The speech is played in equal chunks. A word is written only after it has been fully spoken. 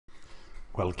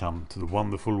Welcome to the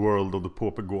wonderful world of the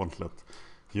Pauper Gauntlet.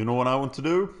 You know what I want to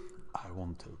do? I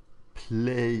want to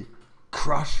play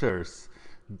Crushers.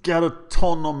 Get a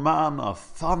ton of mana.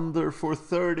 Thunder for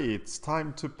 30. It's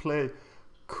time to play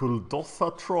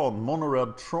Kuldotha Tron, Mono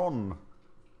Red Tron.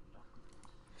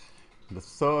 The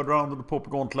third round of the Pauper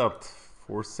Gauntlet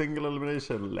for single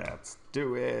elimination. Let's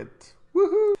do it.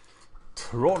 Woohoo!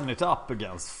 Tron it up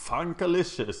against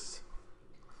Funkalicious.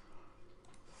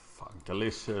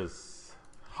 Funkalicious.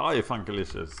 Hi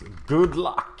Funkalicious, good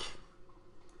luck!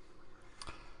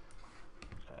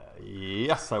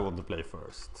 Yes, I want to play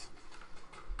first.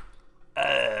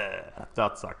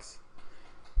 That sucks.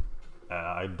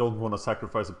 I don't want to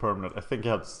sacrifice a permanent. I think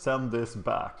I have to send this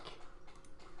back.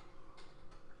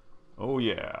 Oh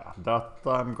yeah, that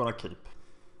I'm gonna keep.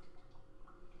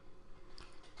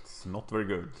 It's not very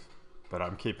good, but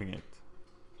I'm keeping it.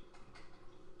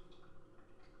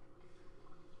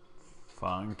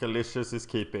 Funkalicious is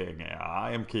keeping.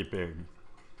 I am keeping.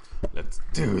 Let's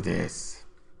do this.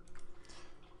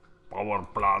 Power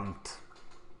plant.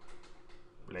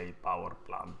 Play power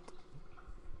plant.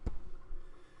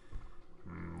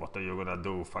 What are you gonna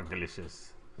do,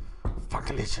 Funkalicious?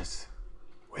 Funkalicious,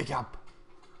 wake up.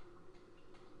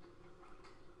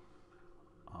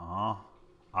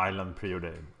 Island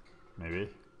preordain. Maybe.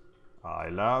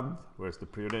 Island. Where's the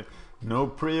preordain? No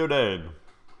preordain.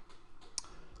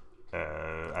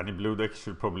 Any blue deck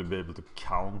should probably be able to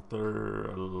counter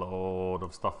a lot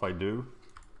of stuff I do.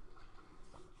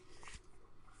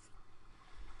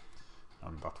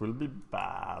 And that will be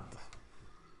bad.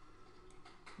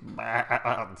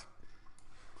 Bad.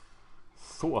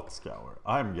 Thought Scour.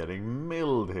 I'm getting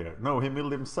milled here. No, he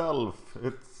milled himself.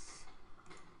 It's...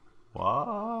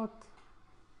 What?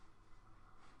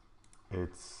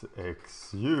 It's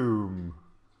Exhume.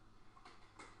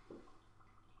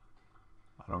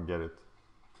 I don't get it.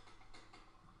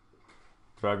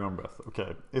 Dragon Breath.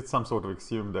 Okay, it's some sort of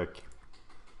Exhume deck.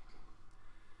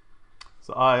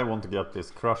 So I want to get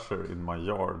this Crusher in my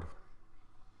yard.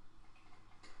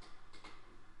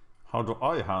 How do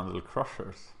I handle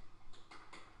Crushers?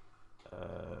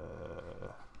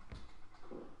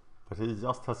 But he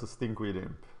just has a Stinkweed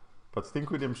Imp. But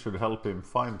Stinkweed Imp should help him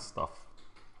find stuff.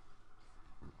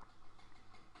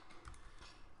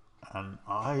 And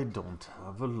I don't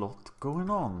have a lot going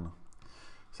on.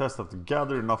 So I just have to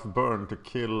gather enough burn to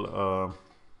kill a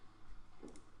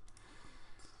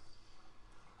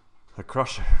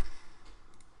Crusher.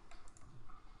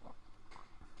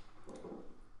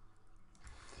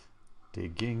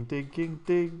 Digging, digging,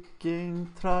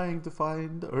 digging, trying to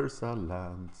find Ursa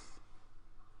lands.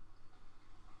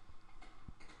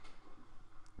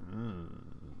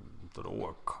 Draw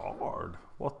a card.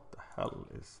 What the hell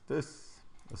is this?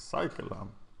 A cycle land.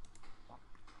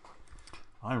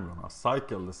 I'm gonna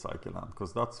cycle the cycle land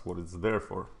because that's what it's there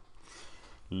for.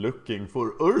 Looking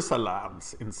for Ursa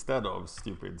lands instead of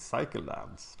stupid cycle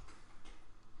lands.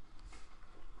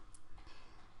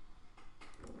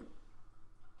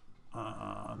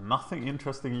 Nothing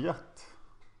interesting yet.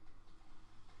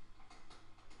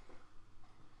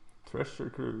 Treasure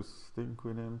Cruise,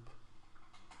 Stinkweed Imp.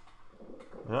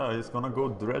 Yeah, he's gonna go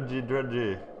dredgy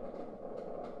dredgy.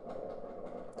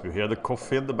 You hear the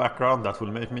coffee in the background? That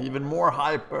will make me even more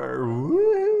hyper.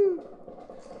 Woo!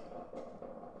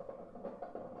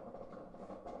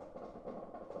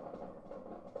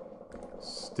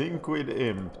 Stinkweed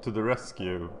Imp to the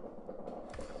rescue.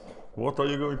 What are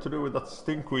you going to do with that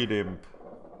Stinkweed Imp?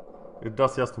 It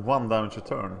does just 1 damage a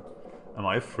turn. Am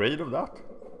I afraid of that?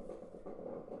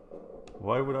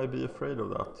 Why would I be afraid of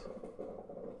that?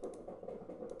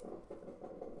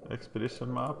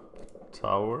 Expedition map.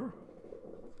 Tower.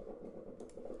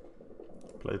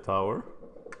 Play tower.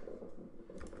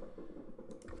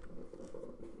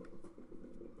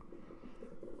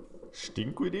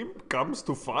 Stinkweed Imp comes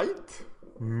to fight?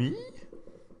 Me?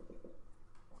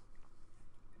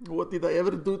 What did I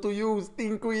ever do to you,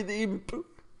 Stinkweed Imp?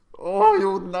 Oh,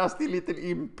 you nasty little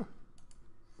imp.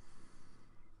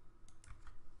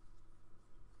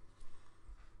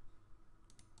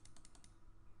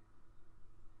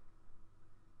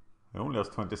 He only has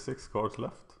 26 cards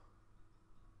left.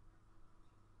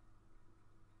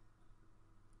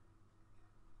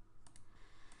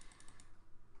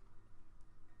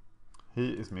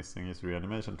 He is missing his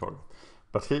reanimation target.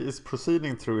 But he is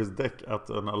proceeding through his deck at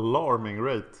an alarming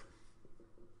rate.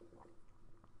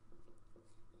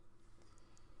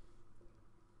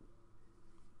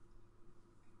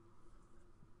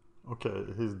 Okay,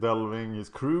 he's delving, he's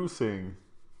cruising.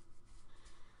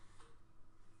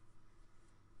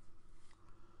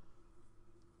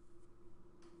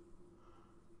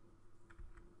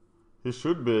 He He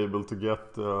should be able to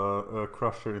get a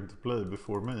Crusher into play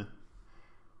before me.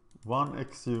 1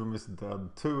 Exhume is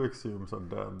dead, 2 Exhumes are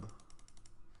dead.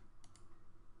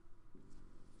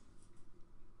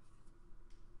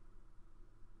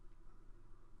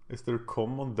 Is there a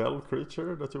common Del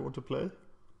creature that you want to play?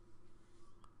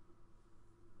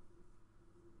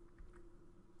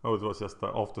 Oh, it was just the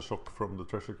aftershock from the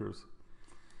Treasure Cruise.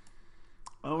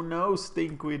 Oh no,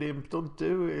 Stinkweed Imp, don't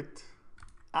do it.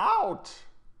 Ouch!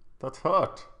 That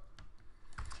hurt.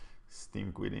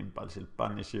 Stinkweed Imp, I shall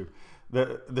punish you.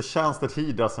 The chance that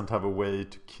he doesn't have a way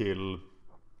to kill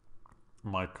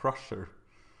my Crusher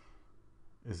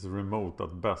is remote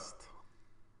at best.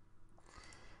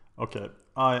 Okay,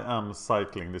 I am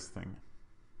cycling this thing.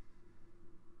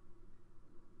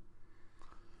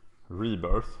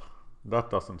 Rebirth.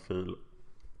 That doesn't feel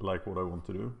like what I want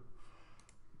to do.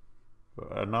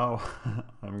 And now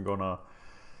I'm gonna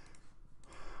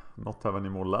not have any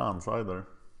more lands either.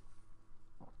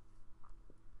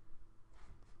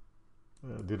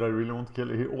 Did I really want to kill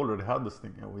it? He already had this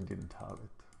thing. Oh, we didn't have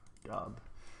it. God,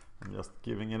 I'm just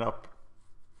giving it up.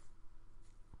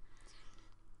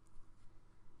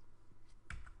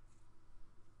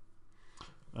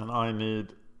 And I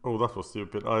need... Oh, that was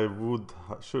stupid. I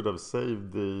should have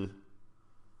saved the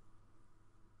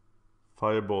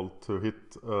Fireball to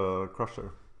hit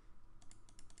Crusher.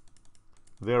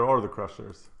 There are the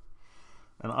Crushers.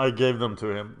 And I gave them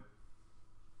to him.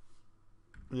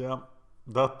 Yeah,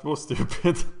 that was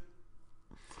stupid.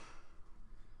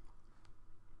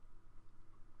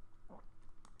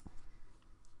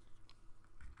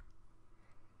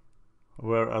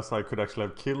 Whereas I could actually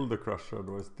have killed the Crusher,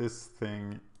 otherwise this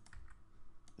thing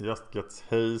just gets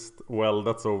haste. Well,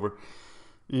 that's over.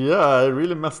 Yeah, I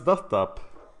really messed that up.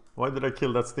 Why did I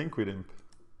kill that Stinkweed Imp?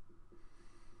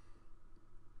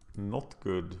 Not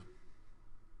good.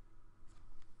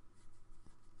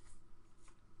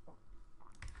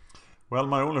 Well,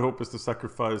 my only hope is to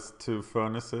sacrifice 2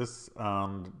 Furnaces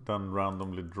and then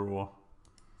randomly draw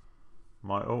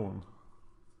my own.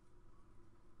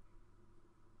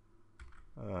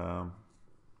 I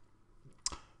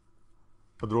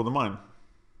draw the mine.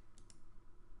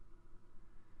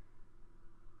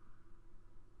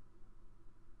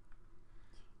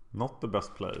 Not the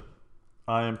best play.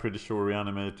 I am pretty sure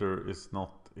Reanimator is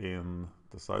not in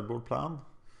the sideboard plan.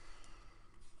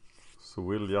 So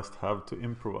we'll just have to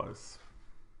improvise.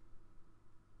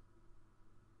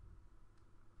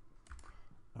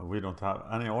 And we don't have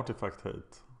any artifact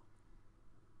hate.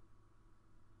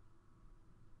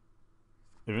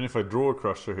 Even if I draw a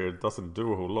Crusher here, it doesn't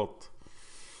do a whole lot.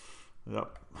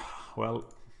 Yep, well.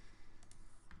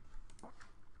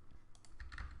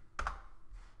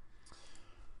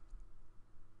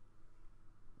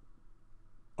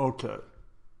 Okay.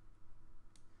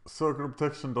 Circle of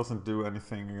Protection doesn't do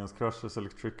anything against Crushers.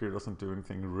 Electric Trickery doesn't do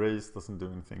anything. Race doesn't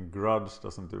do anything. Grudge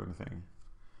doesn't do anything.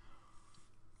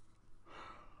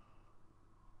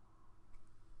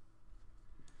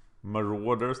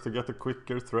 Marauders to get a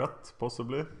quicker threat,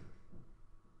 possibly.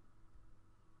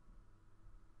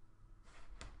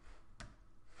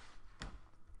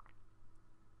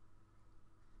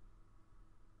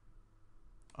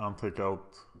 And take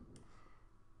out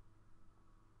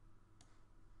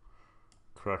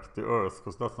Crack the Earth,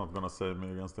 because that's not gonna save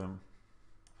me against him.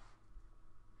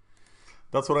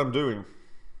 That's what I'm doing.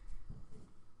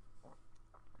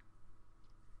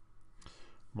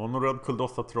 Mono red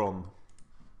Kuldotha Tron.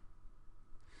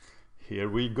 Here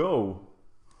we go.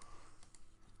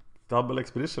 Double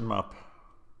expedition map.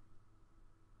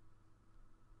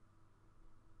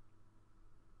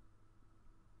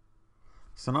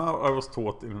 So now I was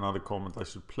taught in another comment I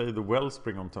should play the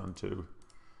Wellspring on turn 2.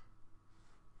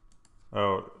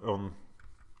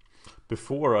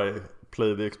 Before I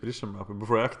play the expedition map,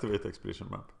 before I activate the expedition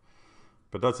map.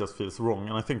 But that just feels wrong,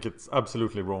 and I think it's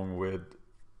absolutely wrong with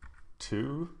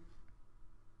 2.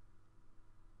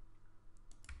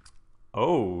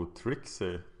 Oh,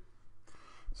 Trixie.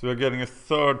 So we're getting a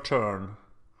 3rd turn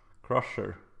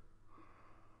Crusher.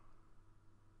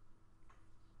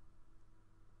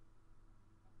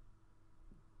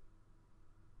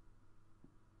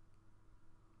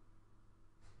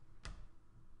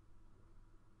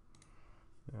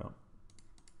 Yeah.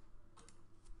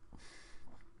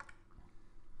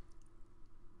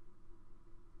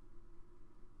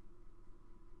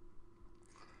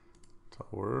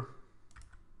 Tower.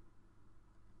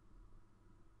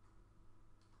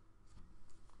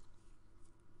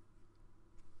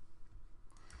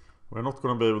 We're not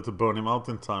going to be able to burn him out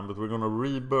in time, but we're going to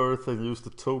rebirth and use the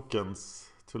tokens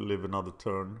to live another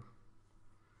turn.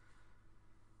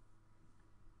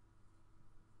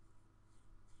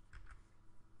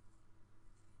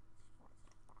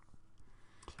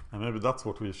 And maybe that's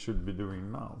what we should be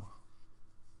doing now.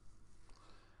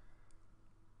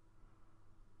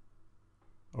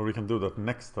 Or we can do that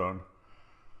next turn.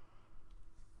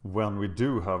 When we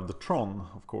do have the Tron,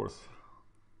 of course.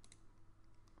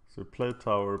 So play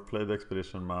tower, play the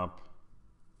expedition map.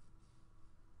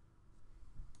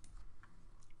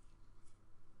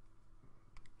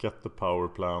 Get the power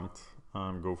plant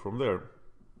and go from there.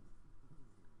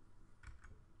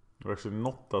 We're actually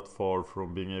not that far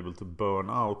from being able to burn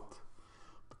out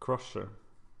the crusher.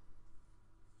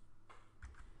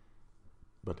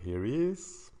 But here he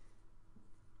is.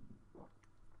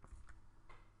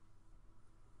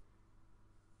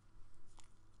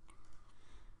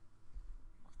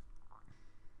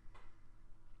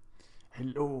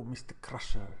 Hello, Mr.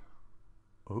 Crusher.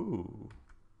 Oh,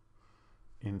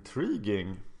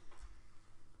 intriguing.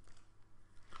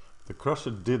 The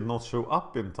crusher did not show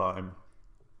up in time.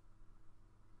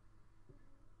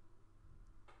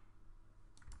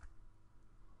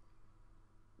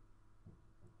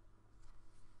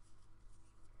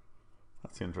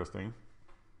 That's interesting.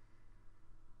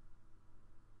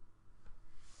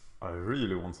 I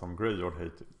really want some graveyard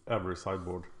hate every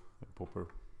sideboard in Pauper.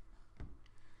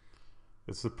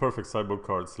 It's the perfect sideboard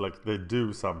cards, like they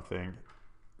do something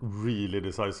really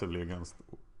decisively against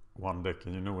one deck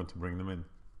and you know when to bring them in.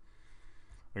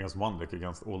 Against one deck,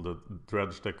 against all the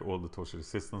Dredge deck, all the Torture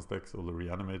Resistance decks, all the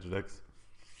Reanimator decks.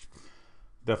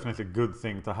 Definitely a good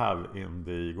thing to have in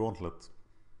the Gauntlet.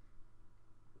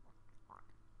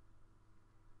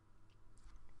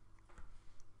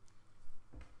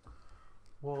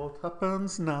 What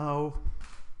happens now?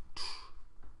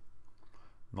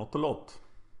 Not a lot.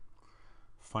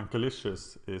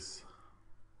 Funkalicious is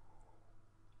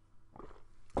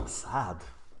sad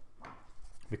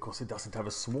because it doesn't have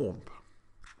a swamp.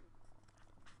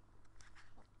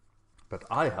 But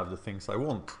I have the things I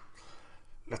want.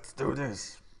 Let's do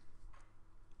this.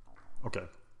 Okay.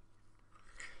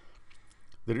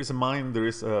 There is a mine, there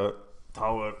is a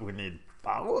tower, we need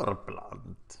power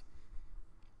plant.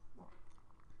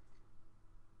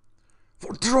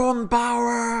 For Tron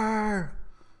power!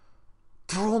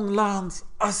 Tron lands,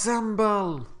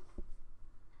 assemble!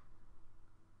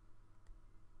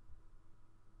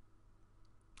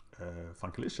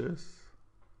 Funkalicious.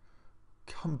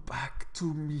 Come back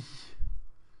to me.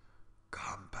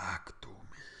 Come back to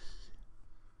me.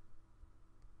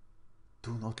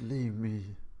 Do not leave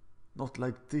me. Not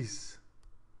like this.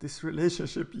 This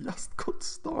relationship just got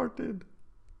started.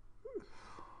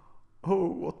 Oh,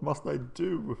 what must I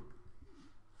do?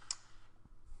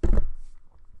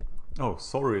 Oh,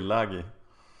 sorry, laggy.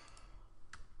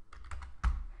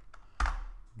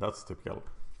 That's typical.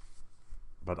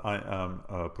 But I am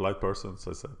a polite person,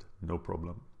 so I said, no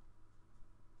problem.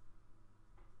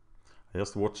 I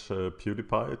just watched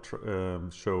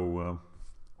PewDiePie show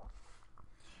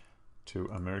to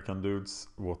American dudes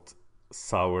what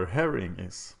sour herring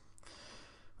is.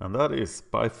 And that is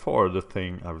by far the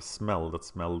thing I've smelled that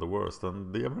smelled the worst.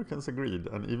 And the Americans agreed,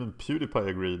 and even PewDiePie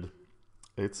agreed.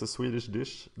 It's a Swedish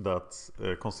dish that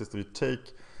consists of you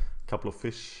take a couple of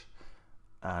fish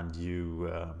and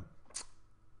you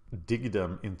dig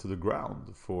them into the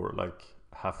ground for like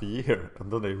half a year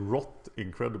and then they rot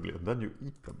incredibly and then you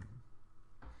eat them.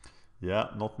 Yeah,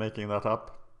 not making that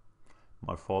up.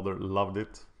 My father loved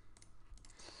it.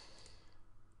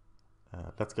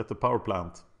 Let's get the power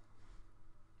plant.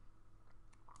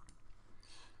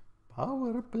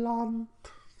 Power plant.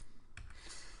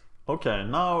 Okay,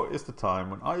 now is the time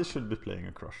when I should be playing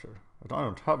a crusher. But I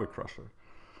don't have a crusher.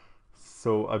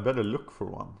 So I better look for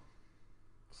one.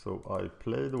 So I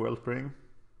play the Wellspring.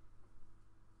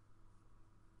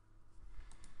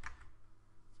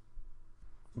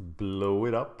 Blow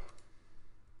it up.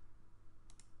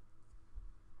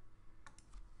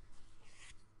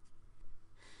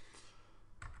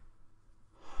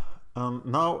 And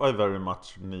now I very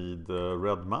much need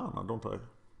red mana, don't I?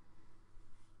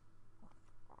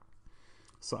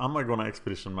 So am I gonna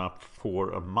expedition map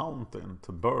for a mountain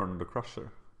to burn the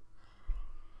crusher?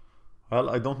 Well,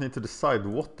 I don't need to decide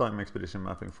what I'm expedition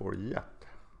mapping for yet.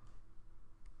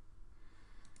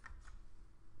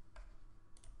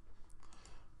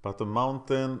 But the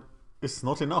mountain is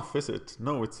not enough, is it?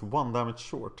 No, it's 1 damage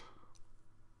short.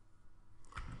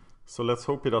 So let's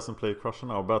hope he doesn't play crusher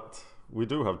now, but we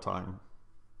do have time.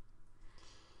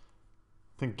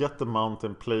 I think get the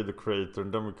mountain, play the crater,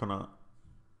 and then we're gonna...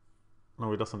 No,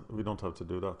 we don't have to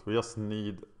do that. We just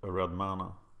need a red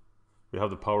mana. We have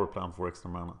the power plant for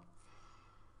extra mana.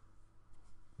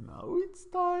 Now it's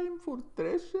time for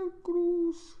treasure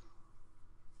cruise.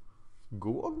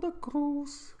 Go on the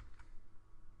cruise.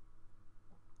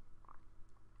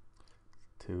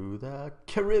 to the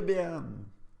Caribbean.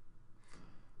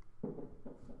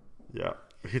 Yeah,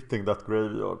 hitting that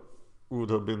graveyard would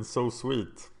have been so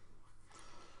sweet.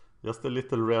 Just a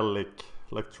little relic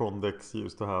like Tron decks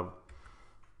used to have.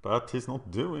 But he's not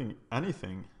doing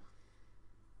anything.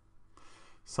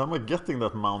 So am I getting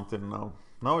that mountain now?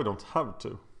 Now I don't have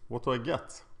to. What do I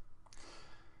get?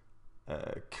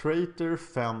 Crater,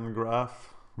 Fangraph.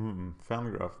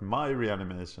 Fangraph, my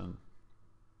reanimation.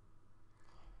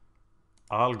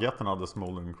 I'll get another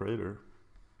smoldering crater.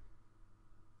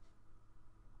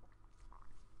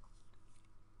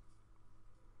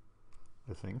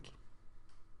 I think.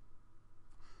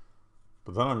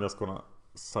 But then I'm just gonna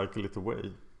cycle it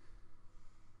away.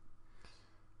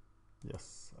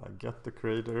 Yes, I get the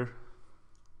crater.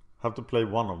 Have to play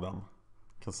one of them.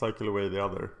 Can cycle away the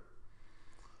other.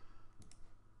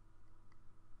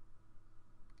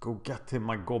 Go get him,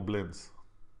 my goblins.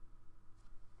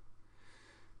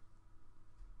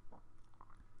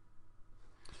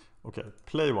 Okay,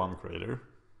 play one crater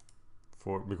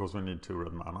because we need 2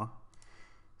 red mana.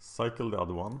 Cycle the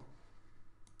other one.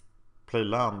 Play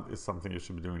land is something you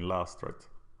should be doing last, right?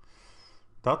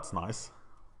 That's nice.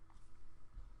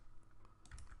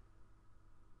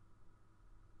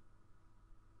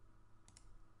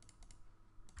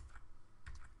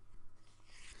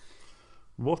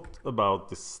 What about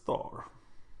this star?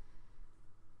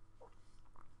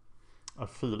 I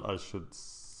feel I should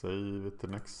save it the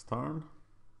next turn.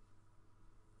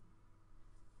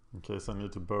 In case I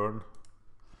need to burn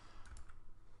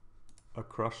a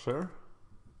crusher.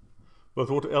 But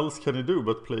what else can you do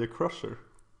but play a crusher?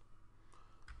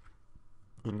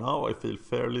 And now I feel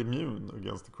fairly immune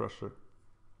against the crusher.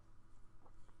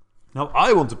 Now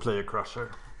I want to play a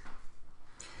crusher.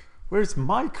 Where is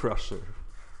my crusher?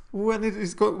 When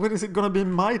is it gonna be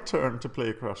my turn to play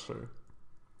a crusher?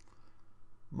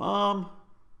 Mom.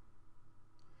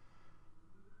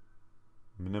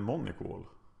 Mnemonic wall.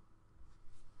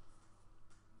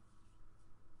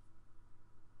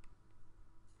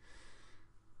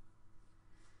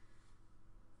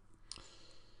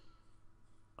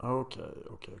 Okay.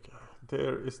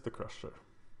 There is the crusher.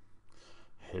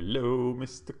 Hello,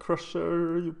 Mr.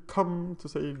 Crusher. You come to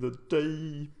save the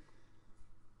day.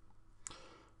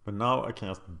 But now I can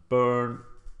just burn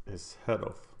his head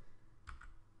off.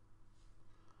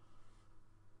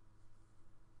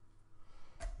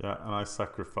 Yeah, and I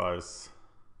sacrifice...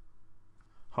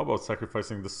 How about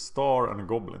sacrificing the star and a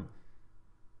goblin?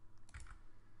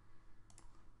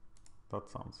 That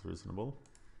sounds reasonable.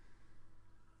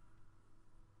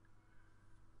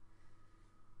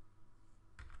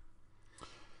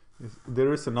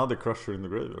 There is another crusher in the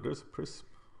graveyard. There's a prism.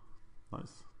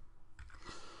 Nice.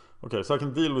 Okay, so I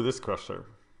can deal with this crusher.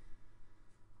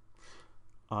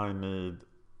 I need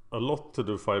a lot to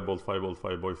do firebolt, firebolt,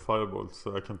 firebolt, firebolt.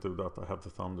 So I can't do that. I have to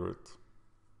thunder it.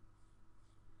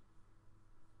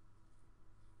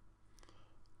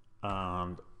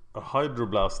 And a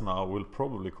hydroblast now will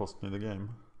probably cost me the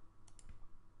game.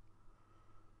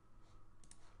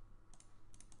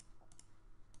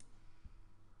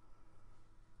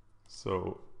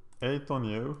 So 8 on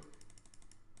you,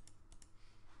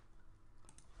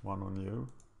 1 on you.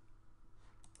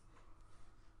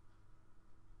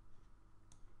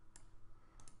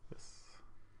 Yes.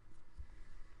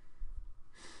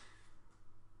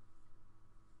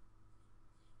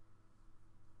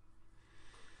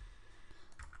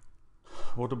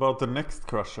 What about the next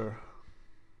crusher?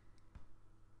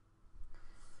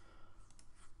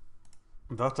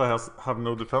 That I have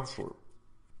no defense for.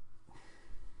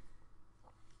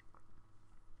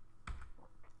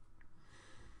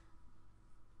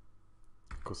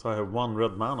 Because I have 1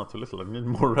 red mana too little. I need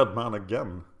more red mana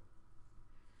again.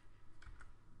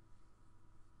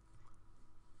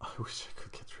 I wish I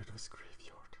could get rid of his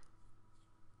graveyard.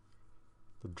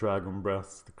 The dragon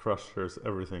breaths, the crushers,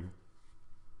 everything.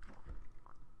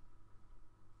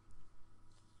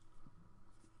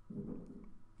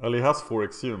 Well, he has 4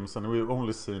 exhumes and we've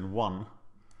only seen 1.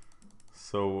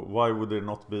 So why would there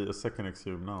not be a second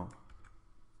exhume now?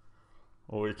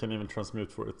 Or we can even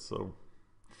transmute for it, so...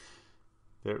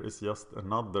 There is just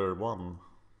another one.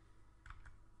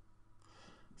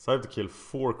 So I have to kill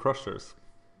 4 crushers.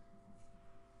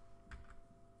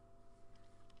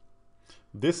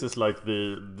 This is like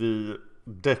the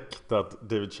deck that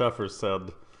David Schaffer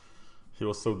said he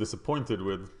was so disappointed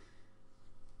with.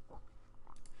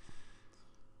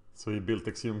 So he built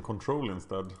Exhume Control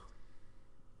instead.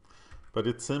 But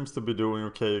it seems to be doing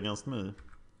okay against me.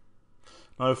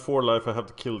 Now I have 4 life, I have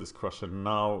to kill this crusher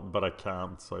now, but I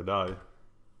can't, so I die.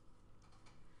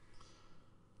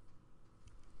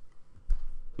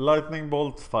 Lightning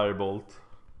bolt, firebolt,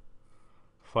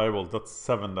 Firebolt, that's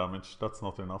 7 damage. That's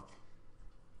not enough.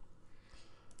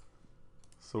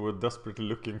 So we're desperately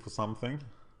looking for something.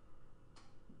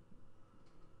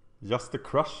 Just the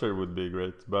Crusher would be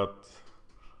great, but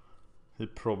he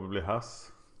probably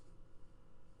has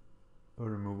a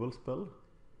removal spell.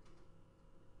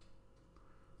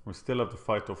 We still have to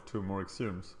fight off 2 more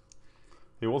Exhumes.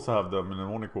 He also have them in a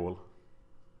Mnemonic Wall.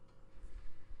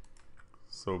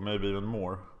 So maybe even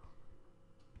more.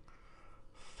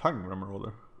 Fang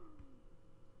Marauder.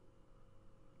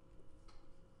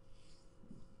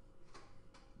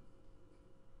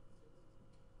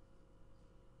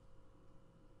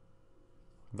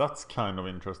 That's kind of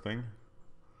interesting.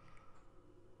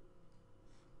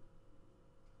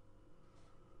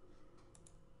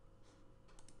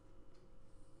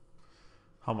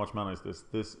 How much mana is this?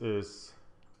 This is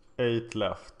 8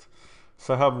 left.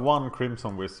 So I have 1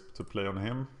 Crimson Wisp to play on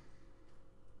him.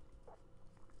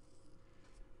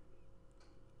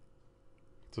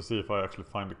 To see if I actually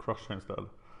find the Crusher instead.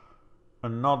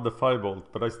 Another Firebolt,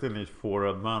 but I still need 4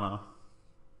 red mana.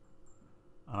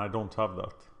 And I don't have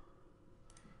that.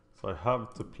 So I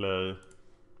have to play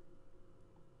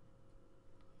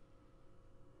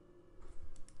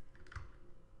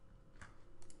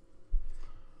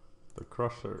the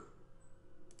Crusher.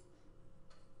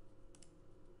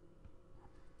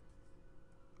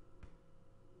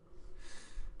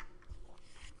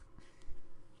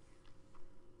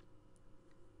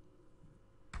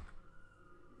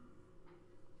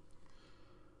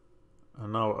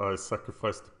 And now I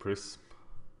sacrifice the Prism.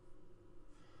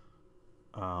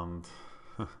 And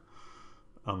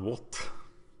and what?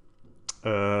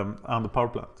 And the power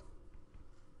plant.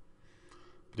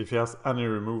 But if he has any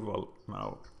removal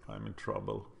now, I'm in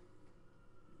trouble.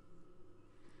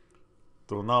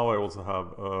 So now I also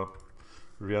have a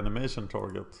reanimation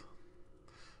target.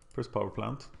 Press power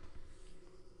plant.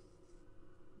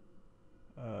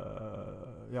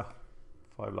 Yeah,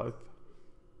 5 life.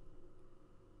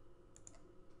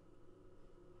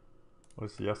 What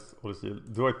is yes? What is he?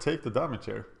 Do I take the damage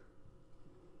here?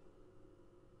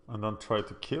 And then try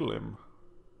to kill him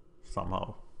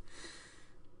somehow?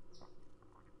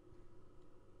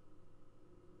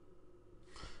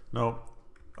 No,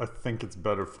 I think it's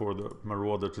better for the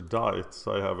Marauder to die,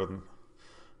 so I have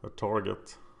a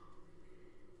target.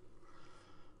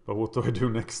 But what do I do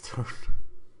next turn?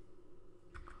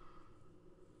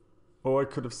 Oh, I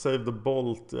could have saved the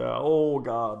bolt. Yeah. Oh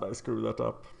god, I screwed that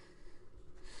up.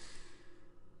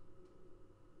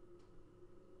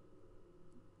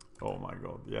 Oh my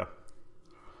god, yeah.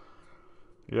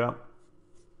 Yeah.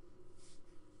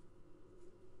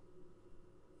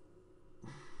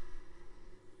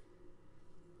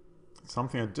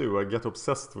 Something I do, I get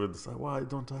obsessed with, so why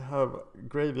don't I have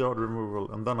graveyard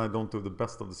removal? And then I don't do the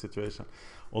best of the situation.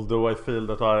 Although I feel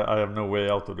that I have no way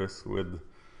out of this with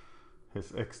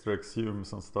his extra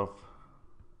Exhumes and stuff.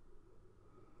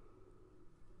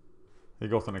 He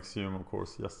got an Exhume, of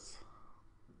course, yes.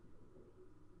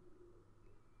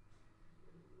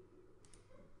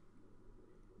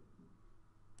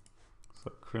 So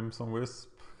Crimson Wisp,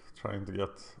 trying to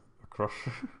get a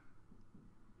Crusher.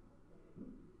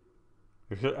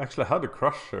 If he actually had a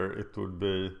Crusher, it would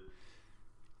be...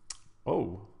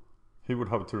 Oh, he would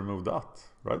have to remove that,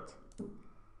 right?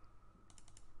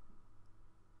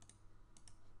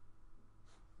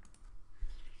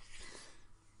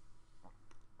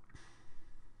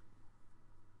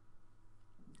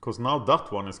 Because now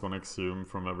that one is going to Exhume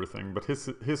from everything, but his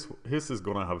is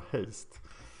going to have haste.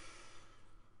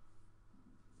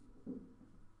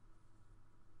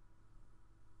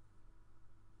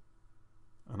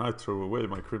 And I threw away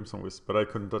my Crimson Wisp, but I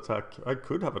couldn't attack. I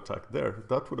could have attacked there.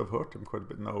 That would have hurt him quite a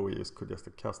bit. No, he could just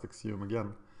cast Exhume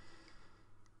again.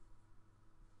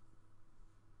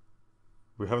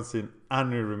 We haven't seen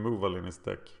any removal in his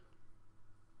deck.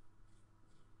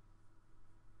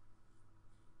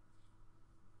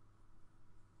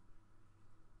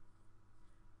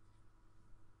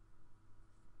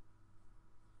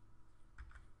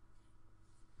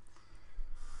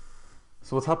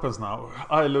 So what happens now?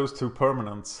 I lose 2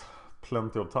 permanents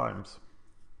plenty of times.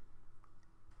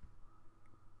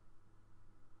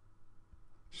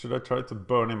 Should I try to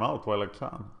burn him out while I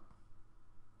can?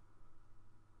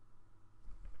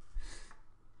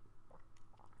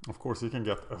 Of course, you can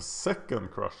get a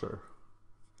second Crusher.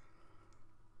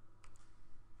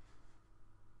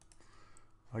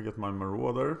 I get my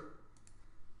Marauder.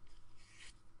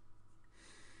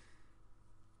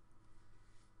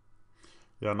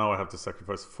 Yeah, now I have to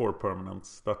sacrifice 4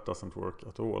 permanents. That doesn't work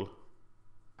at all.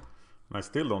 And I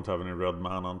still don't have any red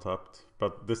mana untapped.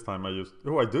 But this time I used...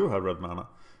 Oh, I do have red mana.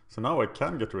 So now I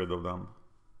can get rid of them.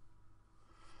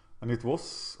 And it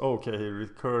was... okay, he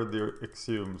recurred the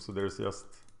Exhume, so there's just...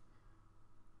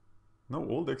 no,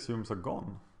 all the Exhumes are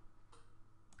gone.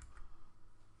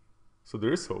 So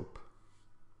there is hope.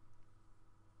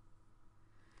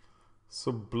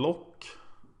 So block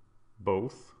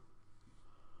both.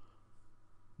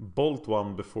 Bolt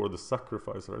one before the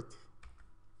sacrifice, right?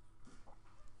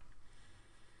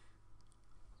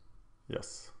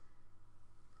 Yes.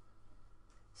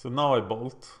 So now I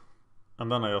bolt,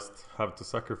 and then I just have to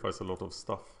sacrifice a lot of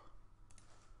stuff.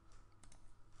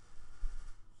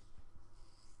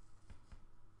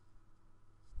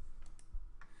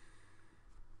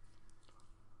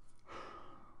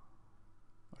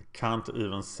 I can't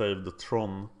even save the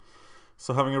Tron.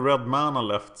 So having a red mana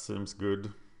left seems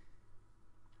good.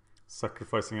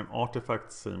 Sacrificing an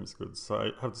artifact seems good. So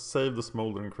I have to save the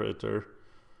Smoldering Crater.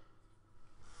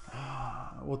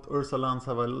 What Ursa lands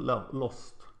have I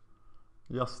lost?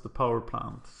 Just the power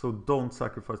plant. So don't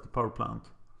sacrifice the power plant.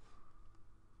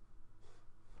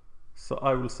 So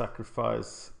I will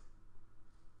sacrifice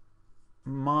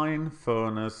Mine,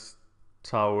 Furnace,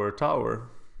 Tower, Tower.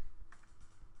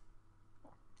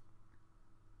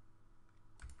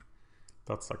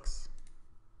 That sucks.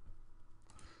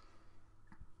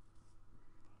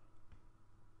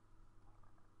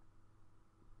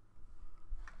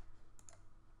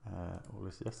 All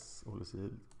is yes, all is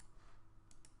yield.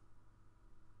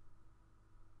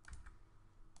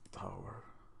 Tower.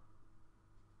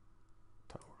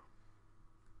 Tower.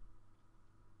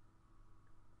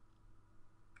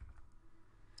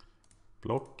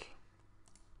 Block.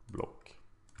 Block.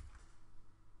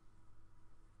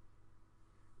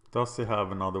 Does he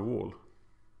have another wall?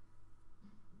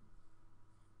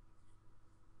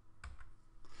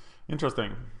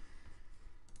 Interesting.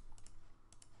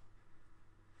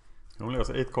 He only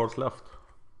has 8 cards left.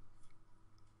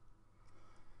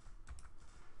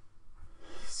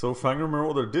 So Fangor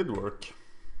Marauder did work.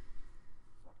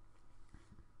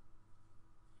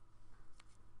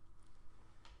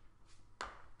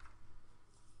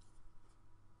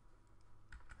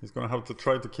 He's gonna have to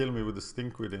try to kill me with the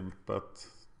Stinkweed Imp, but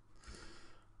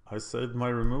I saved my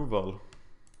removal.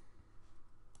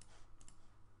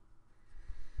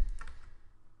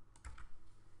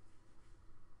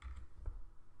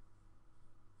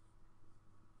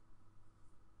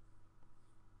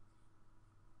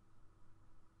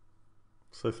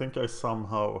 So I think I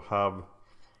somehow have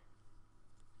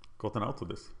gotten out of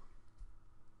this.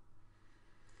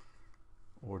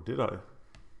 Or did I?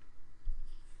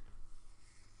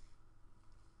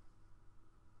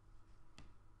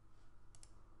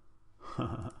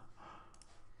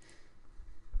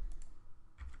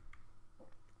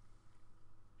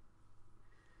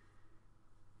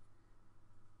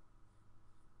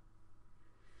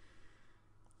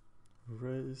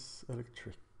 Raise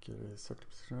electric, circuit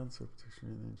protection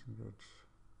in ancient grudge.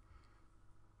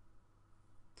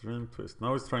 Dream twist.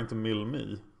 Now he's trying to mill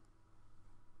me.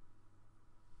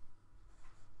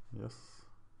 Yes.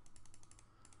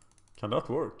 Can that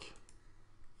work?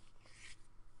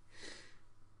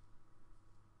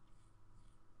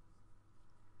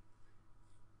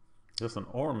 There's an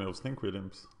army of Stinkweed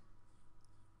Imps.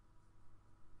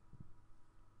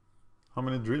 How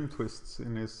many Dream Twists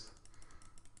in his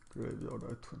graveyard?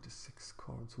 Are 26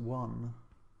 cards. 1.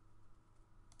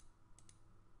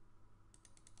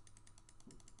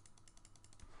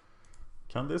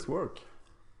 Can this work?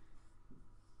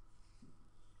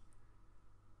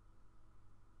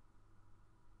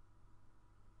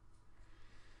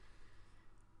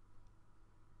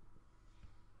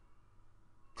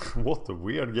 What a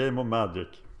weird game of Magic.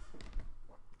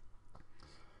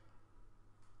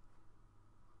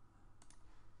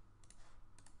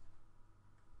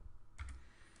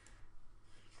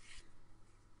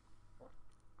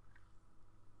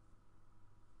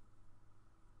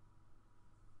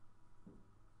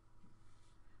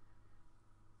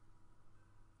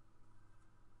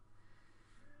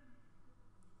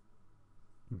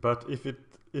 But if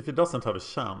it doesn't have a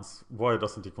chance, why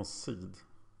doesn't he concede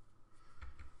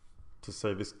to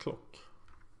save his clock?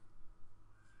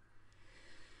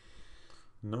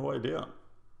 No idea.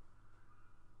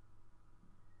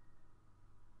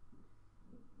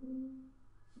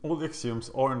 All the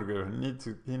Exhumes are in the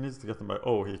graveyard. He needs to get them by.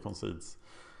 Oh, he concedes.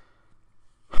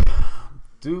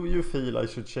 Do you feel I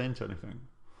should change anything?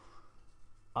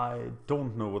 I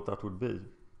don't know what that would be.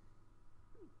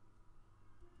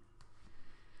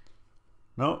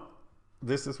 No,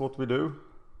 this is what we do.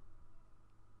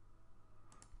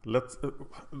 Let's.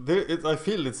 I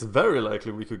feel it's very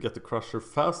likely we could get the Crusher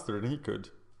faster than he could.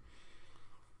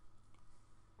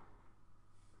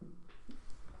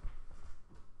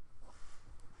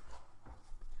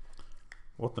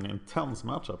 What an intense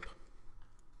matchup.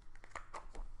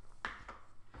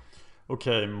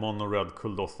 Okay, mono red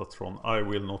Kuldotha Tron, I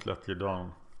will not let you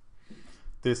down.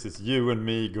 This is you and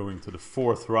me going to the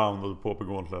 4th round of the Pauper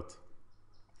Gauntlet.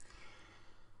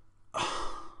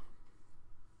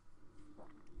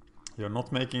 You're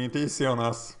not making it easy on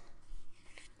us.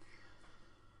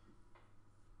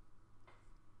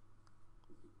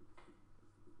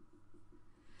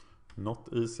 Not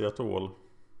easy at all.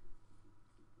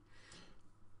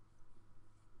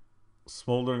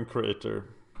 Smoldering Crater,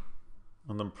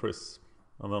 and then Prism,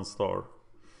 and then Star.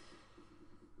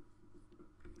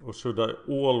 Or should I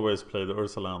always play the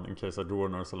Ursa land in case I draw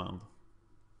an Ursa land?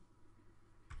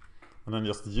 And then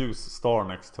just use Star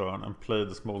next turn and play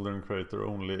the Smoldering Crater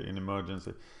only in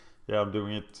emergency. Yeah, I'm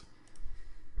doing it.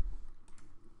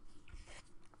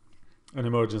 An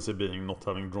emergency being not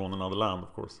having drawn another land,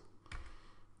 of course.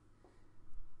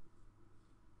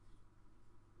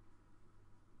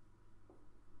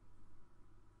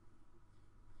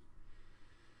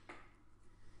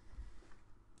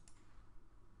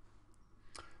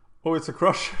 Oh, it's a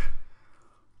Crusher.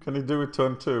 Can he do it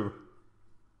turn 2?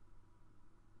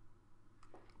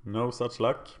 No such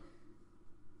luck.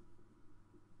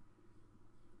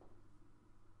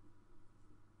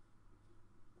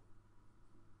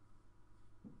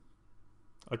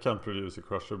 I can't produce a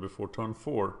Crusher before turn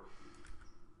 4.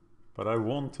 But I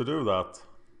want to do that.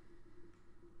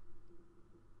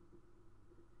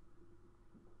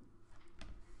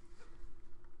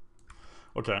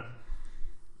 Okay.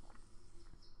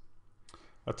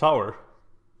 A tower.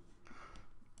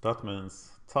 That means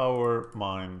tower,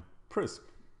 mine, Prism.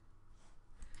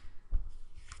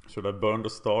 Should I burn the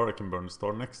star? I can burn the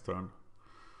star next turn.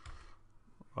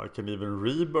 I can even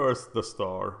rebirth the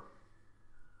star.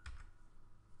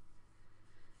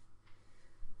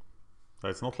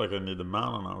 It's not like I need a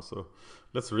mana now, so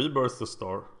let's rebirth the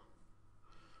star.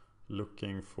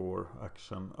 Looking for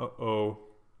action. Uh-oh.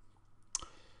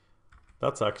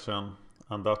 That's action,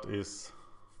 and that is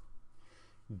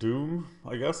Doom,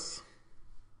 I guess.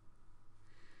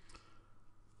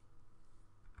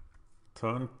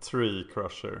 Turn 3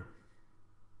 Crusher.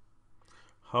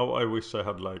 How I wish I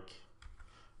had like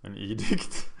an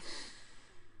edict.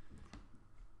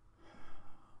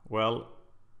 Well,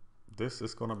 this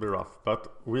is gonna be rough,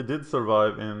 but we did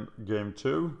survive in game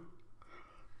 2.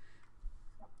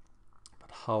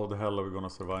 But how the hell are we gonna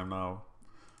survive now?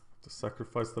 To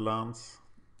sacrifice the lands,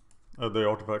 the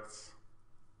artifacts.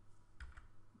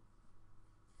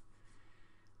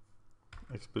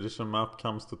 Expedition map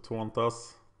comes to taunt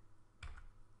us.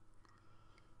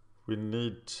 We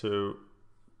need to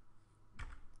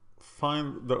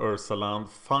find the Ursa land,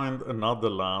 find another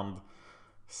land,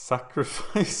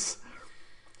 sacrifice.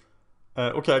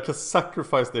 Okay, I can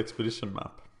sacrifice the expedition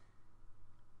map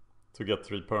to get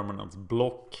 3 permanents,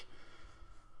 block,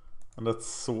 and that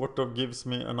sort of gives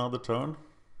me another turn.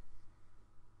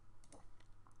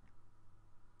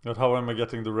 But how am I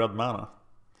getting the red mana?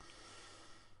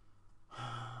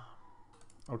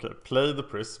 Okay, play the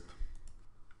Prism.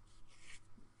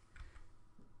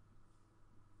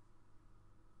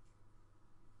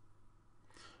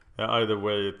 Yeah, either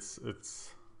way,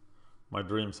 it's my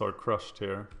dreams are crushed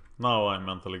here. Now I'm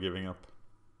mentally giving up.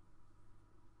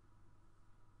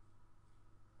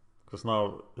 Because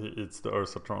now it's the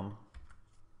Ursa Tron.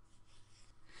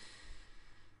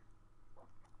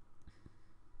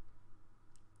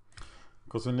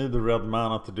 Because we need the red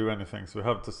mana to do anything, so we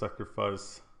have to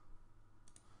sacrifice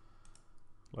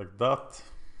like that.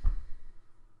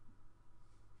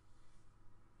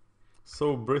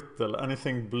 So brittle.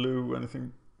 Anything blue,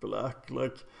 anything black,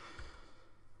 like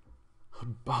a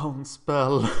bounce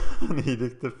spell, an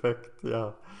edict effect,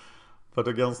 yeah. But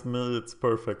against me it's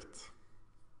perfect.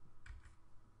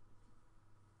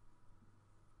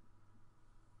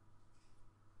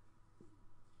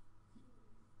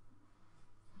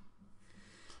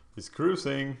 He's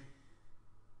cruising.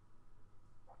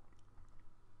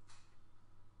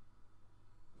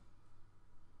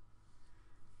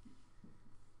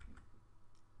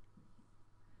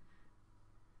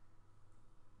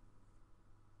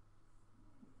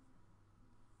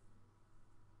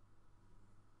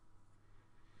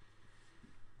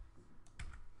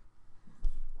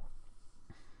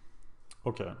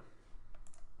 Okay,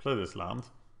 play this land,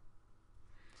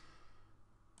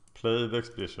 play the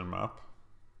expedition map,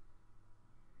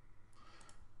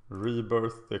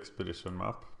 rebirth the expedition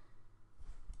map,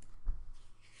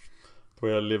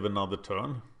 where I live another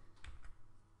turn.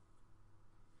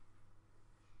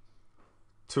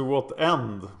 To what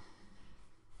end?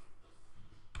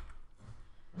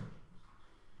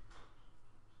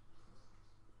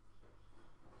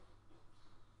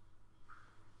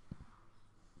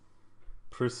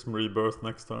 Prism Rebirth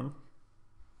next turn.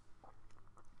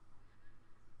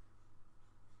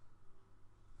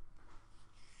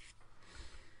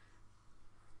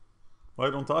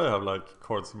 Why don't I have like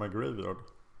cards in my graveyard?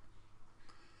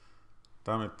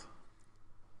 Damn it.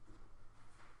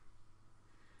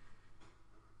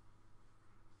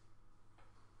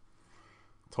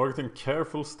 Targeting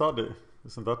Careful Study.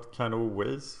 Isn't that kind of a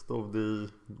waste of the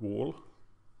wall?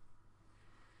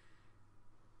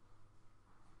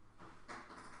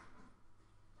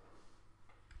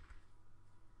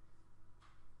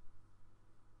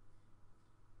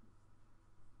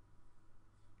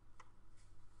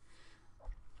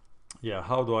 Yeah,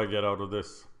 how do I get out of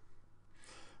this?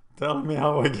 Tell me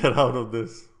how I get out of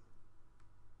this.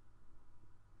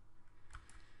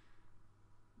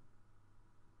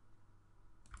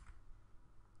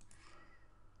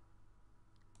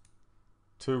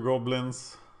 Two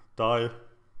goblins die.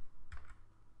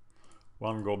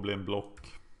 One goblin block.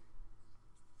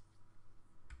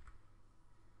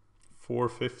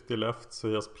 450 left, so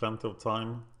he has plenty of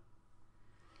time.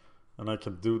 And I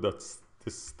can do this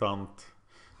stunt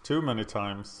too many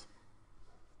times.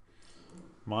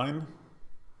 Mine.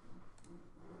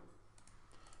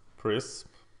 Prism.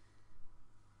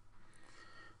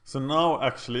 So now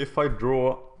actually if I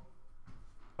draw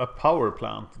a power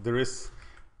plant, there is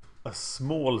a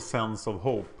small sense of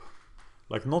hope.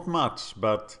 Like not much,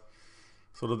 but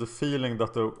sort of the feeling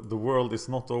that the world is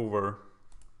not over.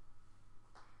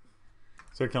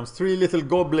 So here comes three little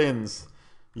goblins.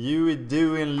 Huey,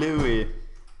 Dewey and Louie.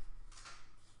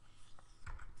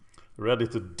 Ready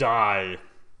to die.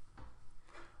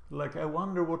 Like, I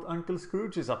wonder what Uncle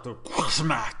Scrooge is up to.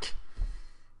 Smack!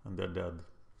 And they're dead.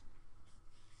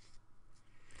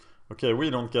 Okay,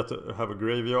 we don't get to have a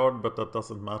graveyard, but that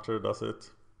doesn't matter, does it?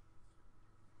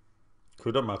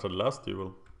 Could have mattered last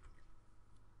duel.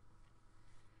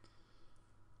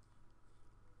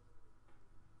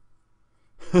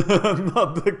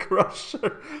 Not the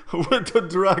Crusher with the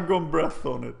Dragon Breath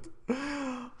on it.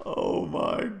 Oh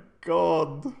my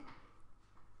god.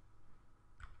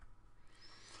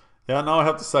 Yeah, now I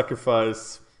have to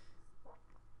sacrifice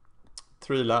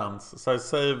 3 lands. So I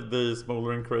save the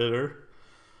Smoldering Crater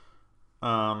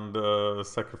and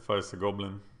sacrifice a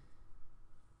Goblin.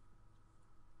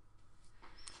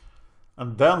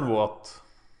 And then what?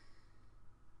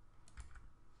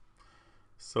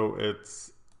 So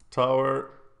it's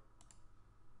Tower,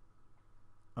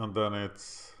 and then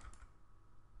it's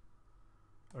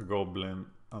a Goblin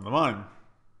and a Mine.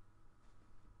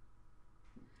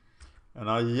 And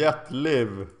I yet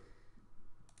live.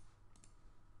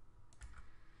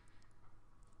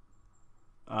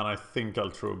 And I think I'll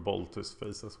throw a bolt to his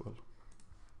face as well,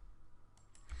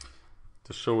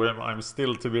 to show him I'm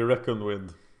still to be reckoned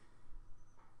with.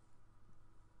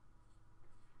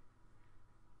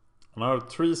 And I have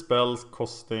 3 spells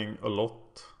costing a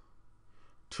lot.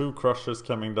 2 Crushers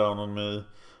coming down on me,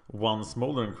 1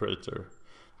 Smoldering Crater.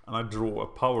 And I draw a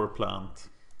power plant.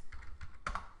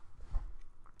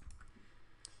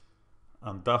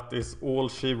 And that is all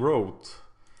she wrote.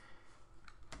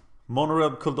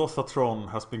 Mono-red Kuldotha Tron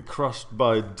has been crushed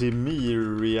by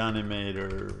Dimir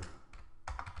Reanimator.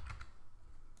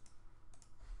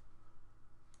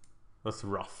 That's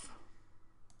rough.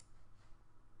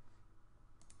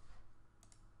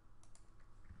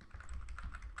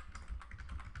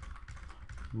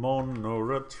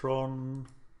 Mono-red Tron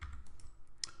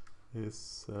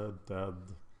is dead.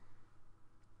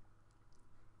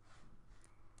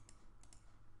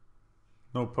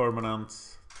 No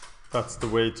permanents. That's the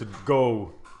way to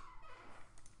go.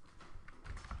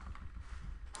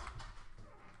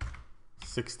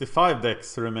 65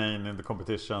 decks remain in the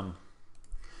competition.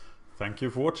 Thank you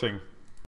for watching.